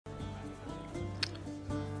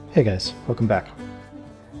Hey guys, welcome back.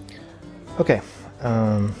 Okay,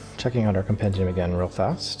 checking out our compendium again real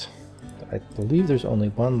fast. I believe there's only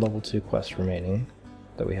one level 2 quest remaining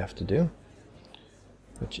that we have to do,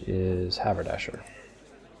 which is Haverdasher.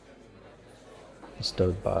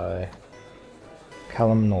 Bestowed by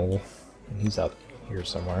Callum Knoll, and he's out here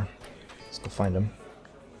somewhere. Let's go find him.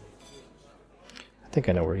 I think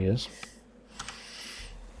I know where he is.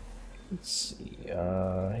 Let's see,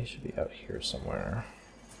 he should be out here somewhere.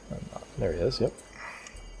 There he is, yep.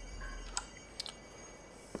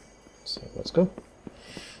 So let's go.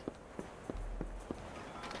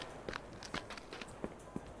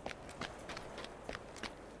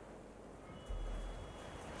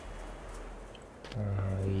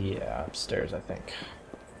 Yeah, upstairs, I think.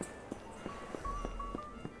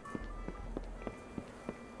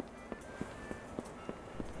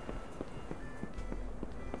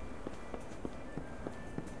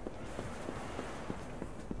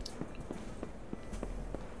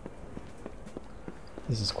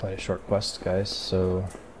 This is quite a short quest, guys, so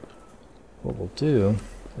what we'll do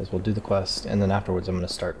is we'll do the quest, and then afterwards I'm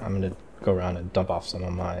going to go around and dump off some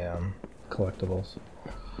of my collectibles.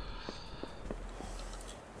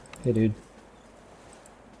 Hey dude,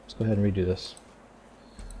 let's go ahead and redo this.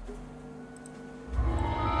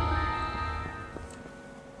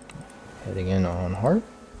 Heading in on hard.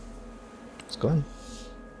 Let's go in.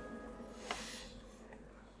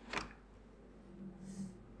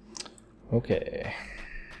 Okay.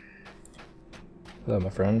 Hello,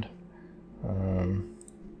 my friend.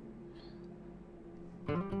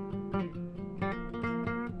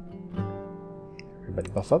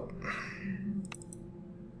 Everybody buff up.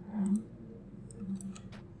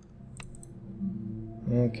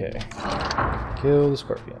 Okay. Kill the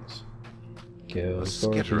scorpions. Kill the A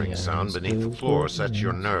scorpions. skittering sound beneath the floor sets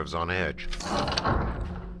your nerves on edge.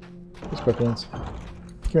 The scorpions. Come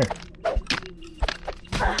here.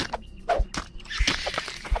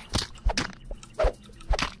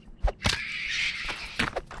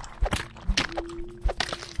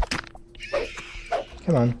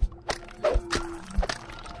 Come on.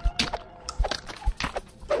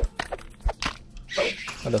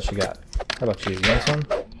 What else you got? How about you? You want some?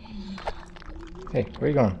 Hey, where are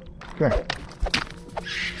you going? Come here.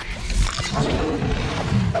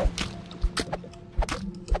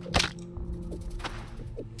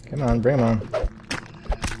 Come on, bring him on.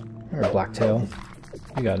 You're a blacktail.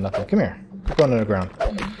 You got nothing. Come here. Keep going underground.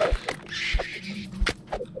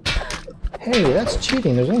 Hey, that's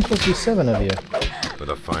cheating. There's only supposed to be 7 of you. With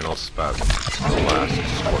a final spasm, the last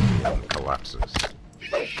scorpion collapses.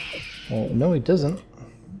 Well, no, he doesn't.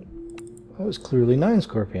 That was clearly 9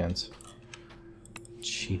 scorpions.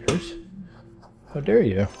 Cheaters. How dare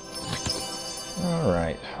you?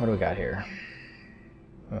 Alright, what do we got here?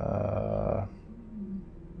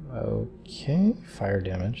 Okay, fire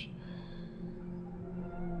damage.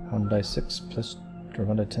 1d6 plus, or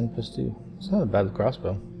 1d10 plus 2. It's not a bad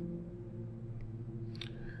crossbow.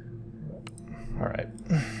 Alright.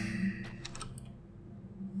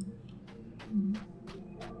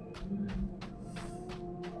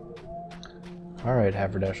 Alright,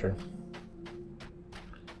 Haverdasher.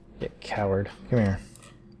 You coward. Come here.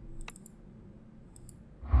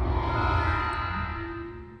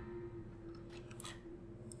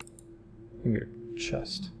 Give me your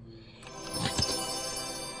chest.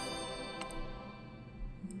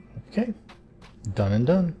 Okay. Done and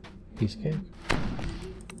done. Piece of cake.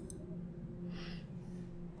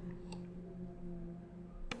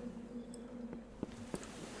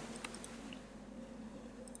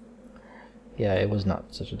 Yeah, it was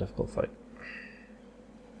not such a difficult fight.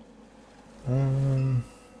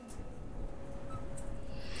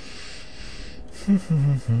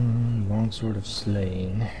 Longsword of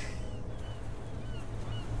Slaying.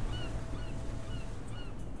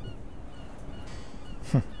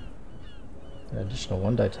 Additional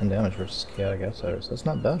 1d10 damage versus Chaotic Outsiders. That's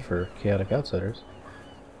not bad for Chaotic Outsiders.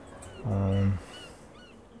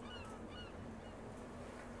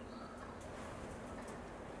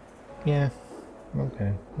 Yeah.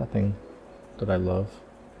 Okay, nothing that I love.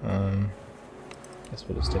 Guess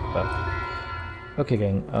we'll just take it back. Okay,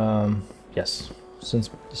 gang. Yes. Since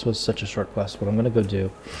this was such a short quest, what I'm gonna go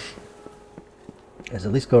do is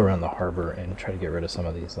at least go around the harbor and try to get rid of some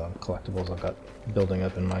of these collectibles I've got building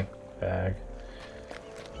up in my bag.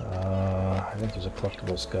 I think there's a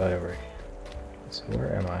collectibles guy over here. Let's see,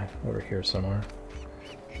 where am I? Over here somewhere.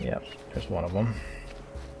 Yep, there's one of them.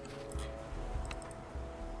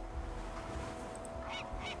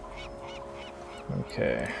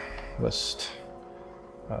 Okay, list.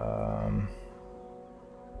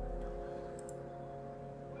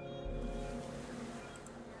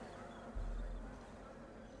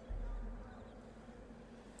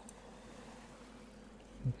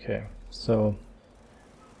 Okay, so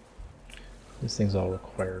these things all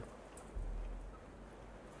require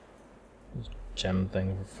this gem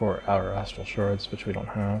thing for outer astral shards, which we don't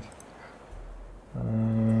have.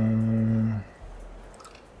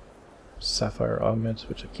 Sapphire augments,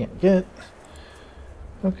 which I can't get.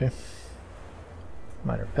 Okay.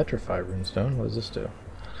 Minor petrify runestone. What does this do?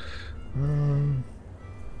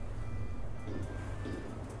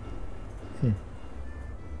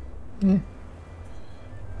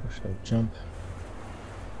 Where should I jump?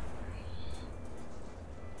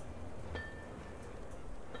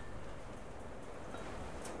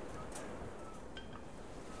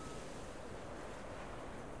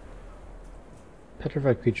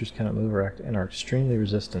 Petrified creatures cannot move or act and are extremely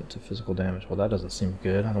resistant to physical damage. Well, that doesn't seem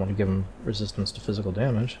good. I don't want to give them resistance to physical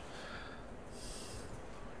damage.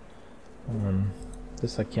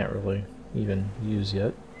 This I can't really even use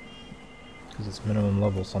yet, because it's minimum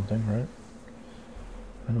level something, right?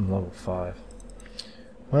 Minimum level 5.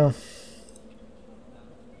 Well,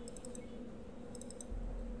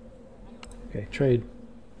 okay, trade.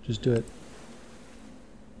 Just do it.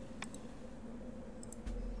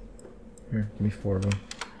 Here, give me 4 of them.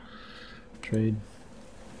 Trade.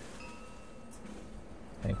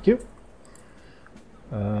 Thank you.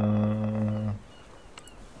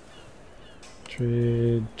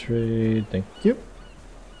 Trade, thank you.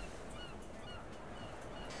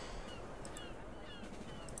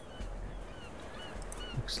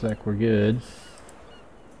 Looks like we're good.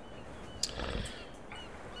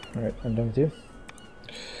 Alright, I'm done with you.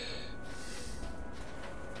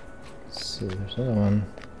 Let's see, there's another one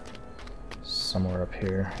somewhere up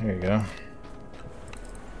here. Here you go.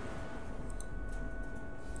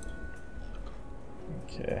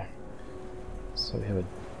 Okay. So we have a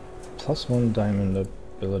 +1 diamond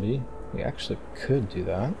ability. We actually could do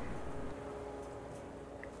that.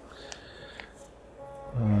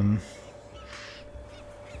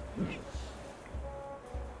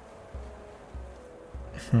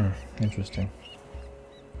 Interesting.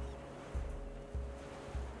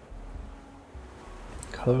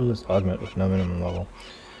 Colorless augment with no minimum level.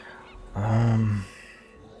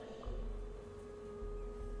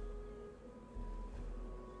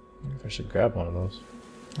 If I should grab one of those.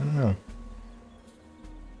 I don't know.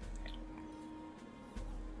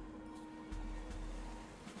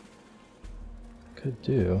 Could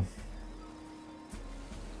do.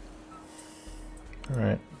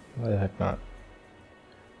 Alright, why the heck not?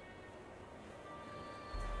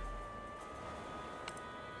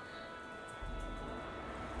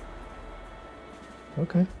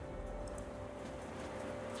 Okay.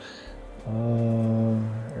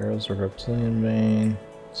 Arrows of reptilian vein.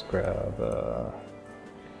 Let's grab about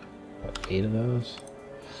 8 of those.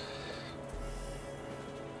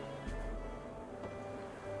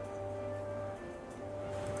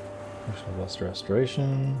 Potion of Lesser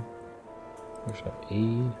Restoration. Potion of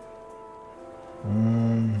Aid.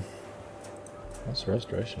 Lesser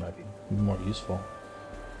Restoration might be more useful.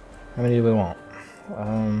 How many do we want?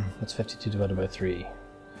 That's 52 divided by 3.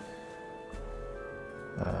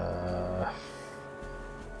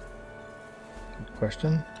 Good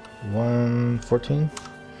question. 114.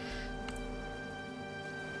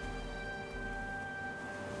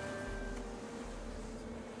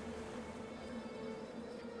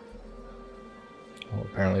 Oh,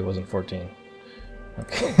 apparently it wasn't 14.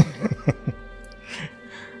 Okay.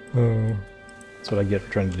 Oh, that's what I get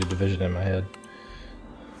for trying to do division in my head.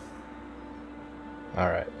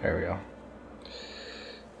 Alright, there we go.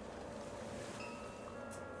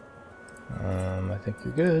 I think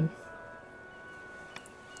you're good.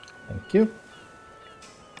 Thank you.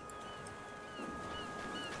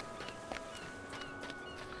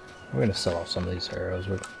 We're gonna sell off some of these arrows.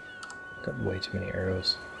 We've got way too many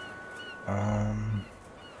arrows.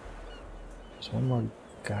 There's one more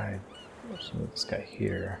guy. Let's move this guy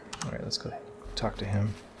here. Alright, let's go talk to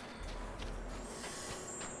him.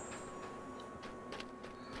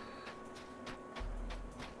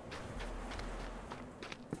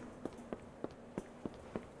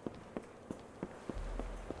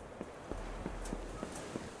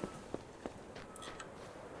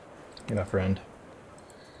 Hey, my friend.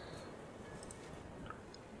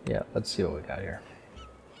 Yeah, let's see what we got here.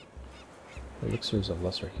 Elixirs of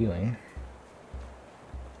lesser healing.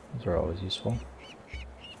 Those are always useful.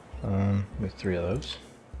 We have 3 of those.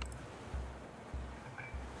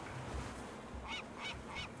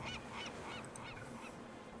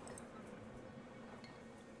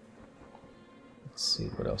 Let's see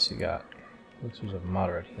what else you got. Elixirs of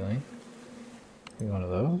moderate healing. Maybe one of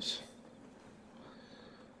those.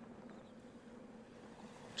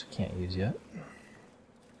 Which I can't use yet.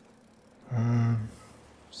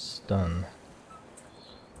 done.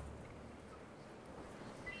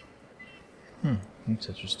 That's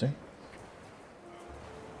interesting.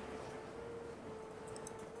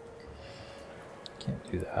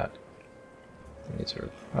 Can't do that. These are...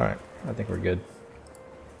 Alright, I think we're good.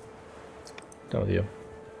 Done with you.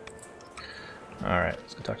 Alright,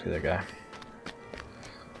 let's go talk to the other guy.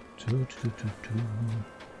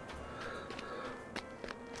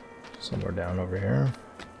 Somewhere down over here.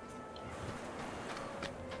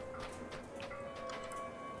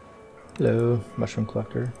 Hello, mushroom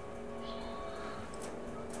collector.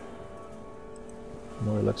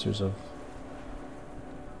 More elixirs of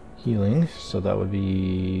healing, so that would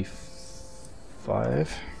be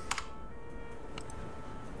 5.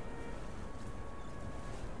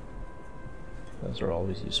 Those are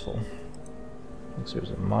always useful.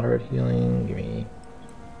 Elixirs of moderate healing, give me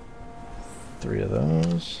 3 of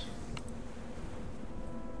those.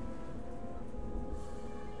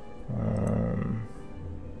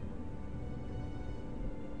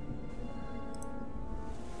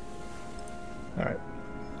 Alright.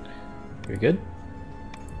 Very good.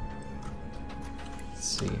 Let's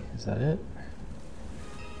see, is that it?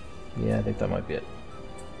 Yeah, I think that might be it.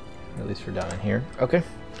 At least for down in here. Okay.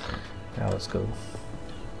 Now let's go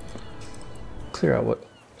clear out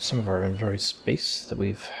some of our inventory space that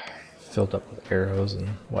we've filled up with arrows and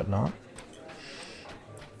whatnot.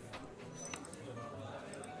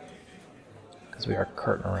 Because we are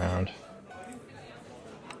carting around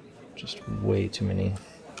just way too many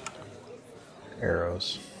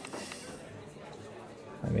arrows.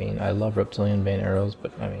 I mean, I love reptilian vein arrows,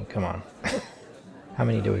 but I mean, come on. How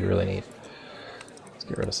many do we really need? Let's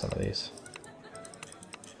get rid of some of these.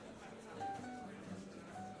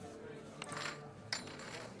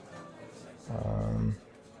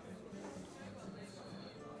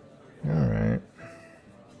 Alright.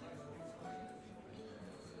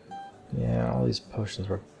 Yeah, all these potions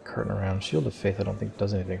we're carting around. Shield of Faith I don't think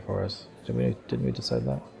does anything for us. Didn't we decide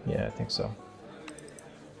that? Yeah, I think so.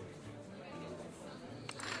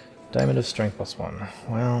 Diamond of Strength +1.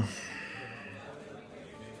 Well...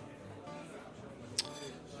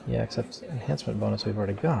 yeah, except enhancement bonus we've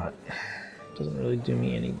already got. Doesn't really do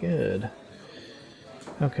me any good.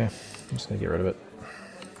 Okay, I'm just gonna get rid of it.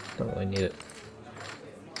 Don't really need it.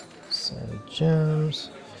 Sandy gems.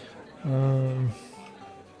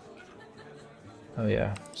 Oh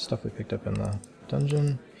yeah, stuff we picked up in the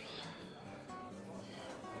dungeon.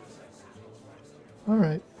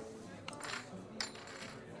 Alright.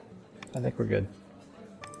 I think we're good.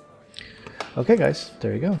 Okay guys,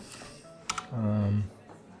 there you go.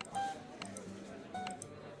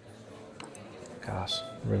 Gosh,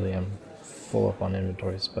 really am full up on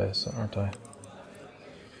inventory space, aren't I?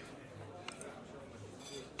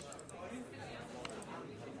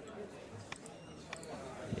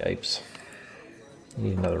 Yipes.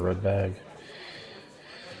 Need another red bag.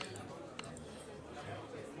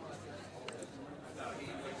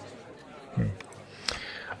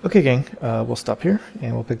 Okay gang, we'll stop here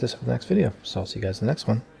and we'll pick this up in the next video. So I'll see you guys in the next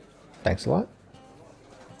one. Thanks a lot.